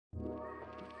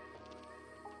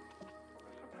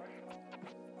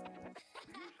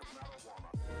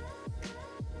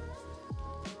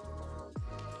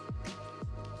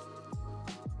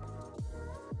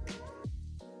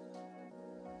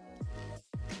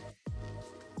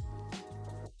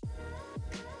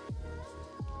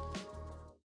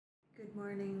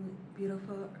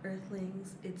beautiful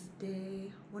Earthlings. It's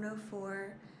day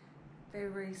 104,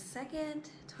 February 2nd,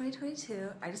 2022.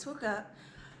 I just woke up.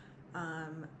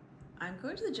 I'm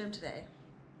going to the gym today.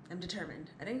 I'm determined.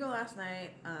 I didn't go last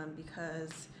night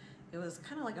because it was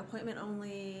kind of like appointment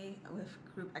only with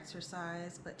group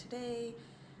exercise, but today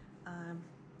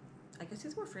I guess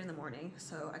it's more free in the morning,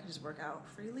 so I can just work out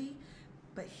freely.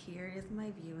 But here is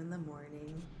my view in the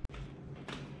morning.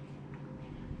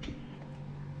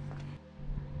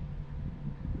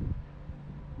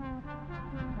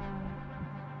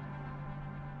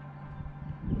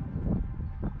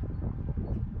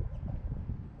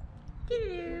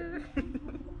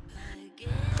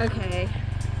 Okay,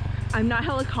 I'm not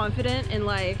hella confident in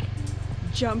like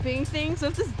jumping things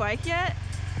with this bike yet,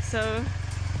 so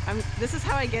this is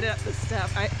how I get it up the step.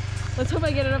 Let's hope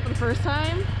I get it up the first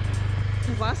time,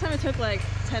 because last time it took like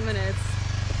 10 minutes.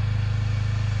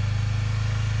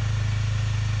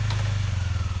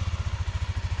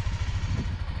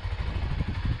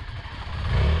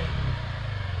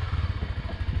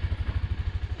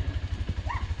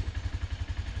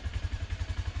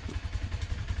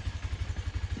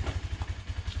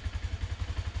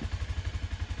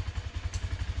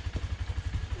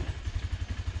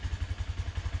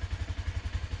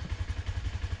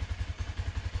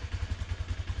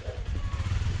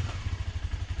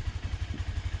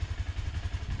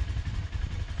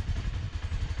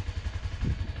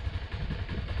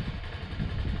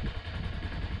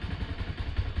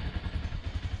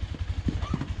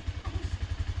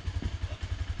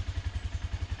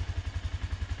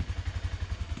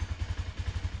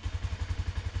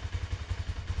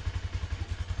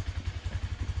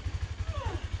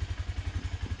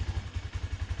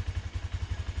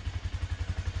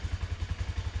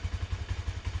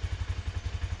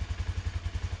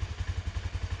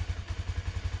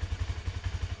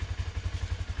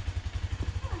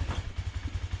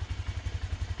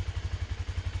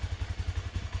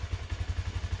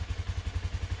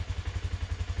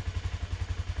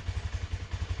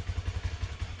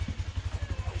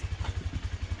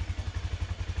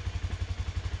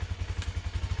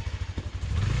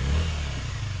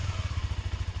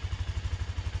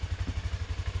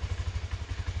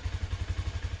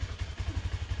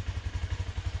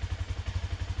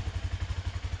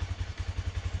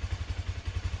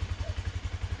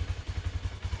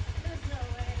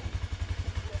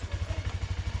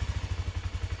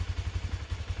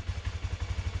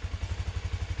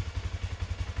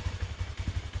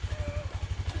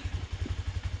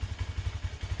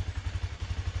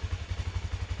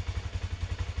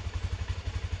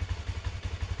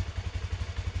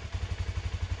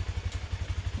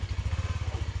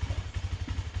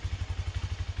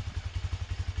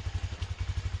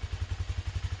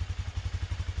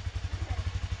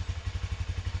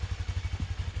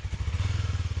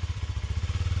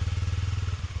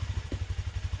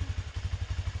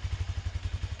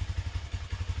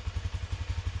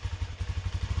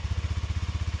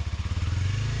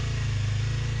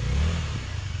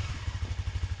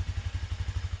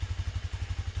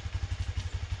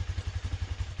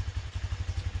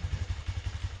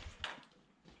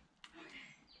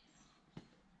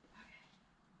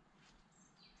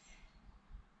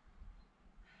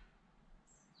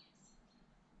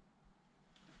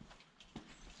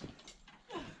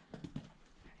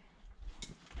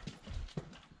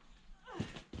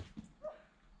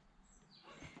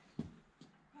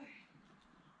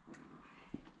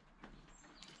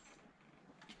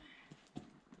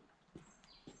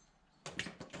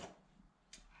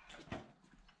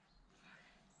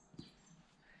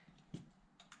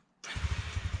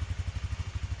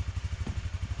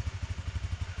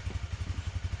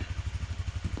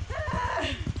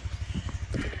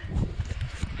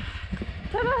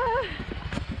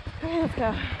 Okay, let's go.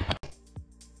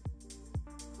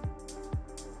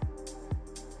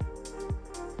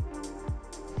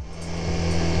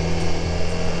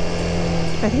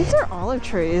 I think these are olive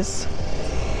trees.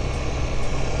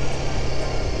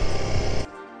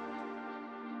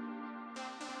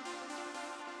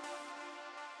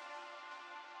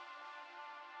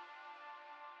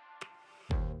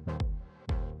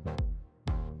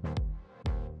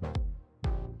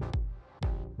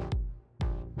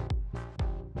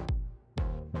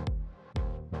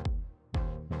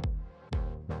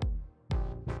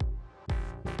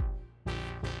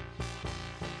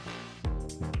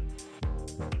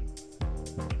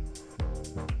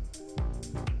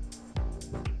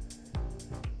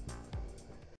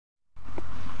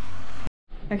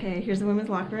 Okay, here's the women's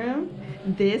locker room.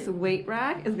 This weight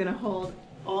rack is gonna hold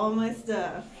all my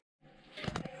stuff.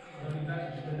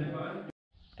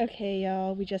 Okay,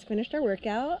 y'all, we just finished our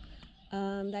workout.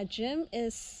 That gym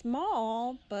is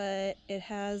small, but it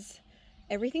has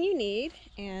everything you need,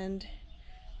 and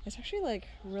it's actually like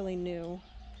really new.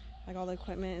 Like all the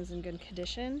equipment is in good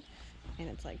condition, and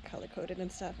it's like color coded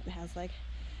and stuff. It has like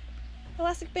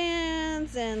elastic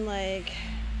bands and like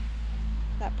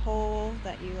that pole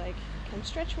that you like can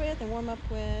stretch with and warm up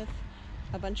with,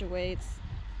 a bunch of weights,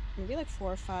 maybe like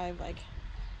 4 or 5 like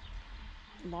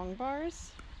long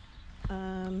bars.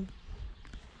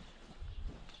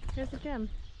 Here's the gym.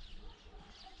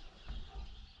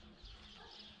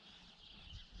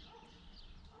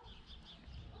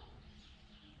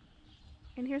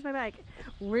 And here's my bike.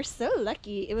 We're so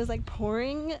lucky. It was like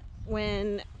pouring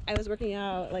when I was working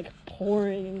out, like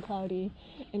pouring and cloudy.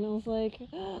 And I was like,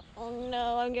 oh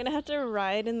no, I'm gonna have to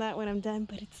ride in that when I'm done.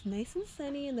 But it's nice and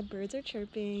sunny and the birds are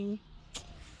chirping.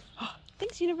 Oh,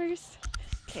 thanks, universe.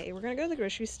 Okay, we're gonna go to the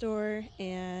grocery store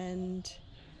and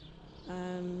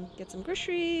get some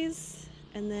groceries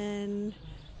and then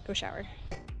go shower.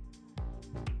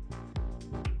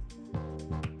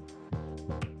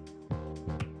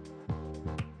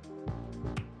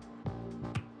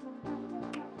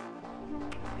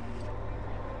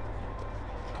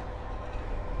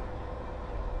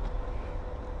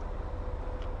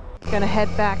 Gonna head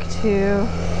back to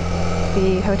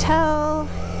the hotel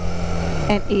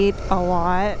and eat a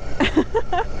lot.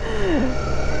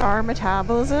 Our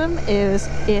metabolism is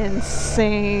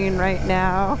insane right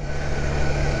now.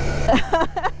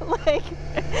 Like,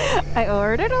 I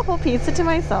ordered a whole pizza to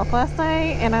myself last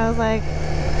night and I was like,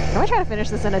 I'm gonna try to finish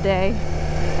this in a day.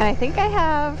 And I think I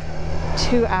have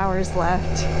 2 hours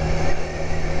left.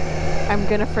 I'm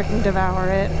gonna freaking devour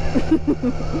it.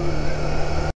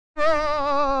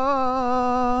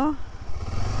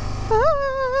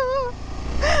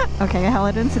 Okay, hell,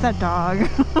 I didn't see that dog.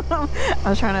 I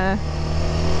was trying to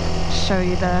show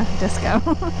you the disco.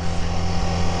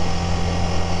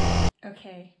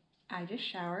 Okay, I just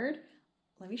showered.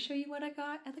 Let me show you what I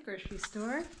got at the grocery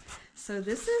store. So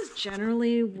this is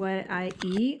generally what I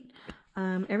eat.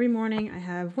 Every morning I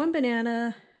have 1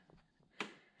 banana,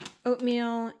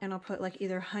 oatmeal, and I'll put like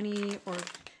either honey or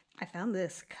I found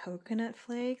this coconut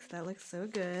flakes. That looks so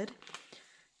good.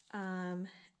 And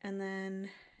then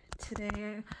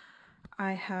today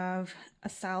I have a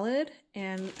salad,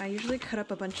 and I usually cut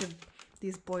up a bunch of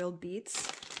these boiled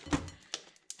beets.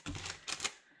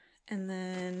 And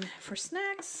then for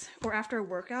snacks or after a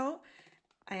workout,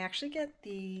 I actually get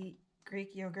the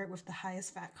Greek yogurt with the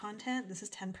highest fat content. This is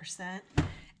 10%,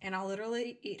 and I'll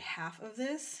literally eat half of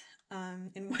this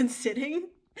in one sitting.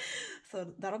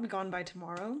 So that'll be gone by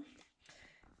tomorrow.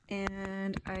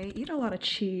 And I eat a lot of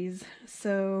cheese,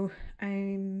 so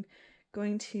I'm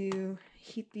going to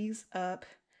heat these up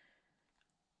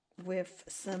with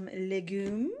some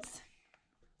legumes.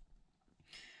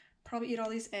 Probably eat all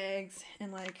these eggs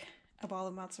and like a ball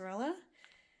of mozzarella.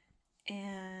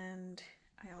 And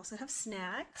I also have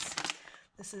snacks.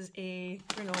 This is a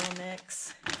granola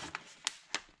mix.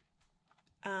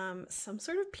 Some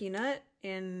sort of peanut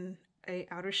in a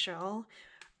outer shell.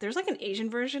 There's like an Asian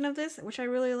version of this, which I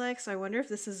really like, so I wonder if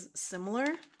this is similar.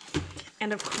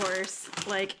 And of course,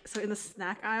 like, so in the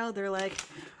snack aisle, they're like,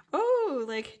 oh,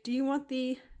 like, do you want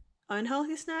the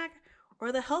unhealthy snack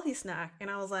or the healthy snack? And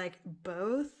I was like,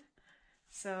 both.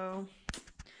 So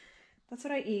that's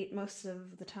what I eat most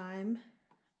of the time.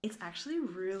 It's actually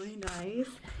really nice.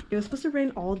 It was supposed to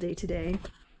rain all day today.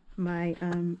 My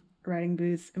riding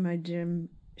boots and my gym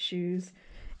shoes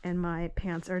and my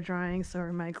pants are drying, so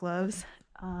are my gloves.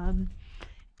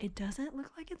 It doesn't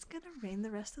look like it's gonna rain the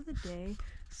rest of the day,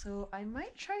 so I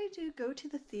might try to go to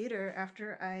the theater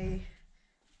after I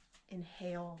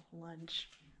inhale lunch.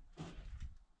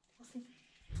 We'll see.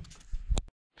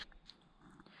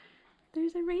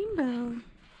 There's a rainbow.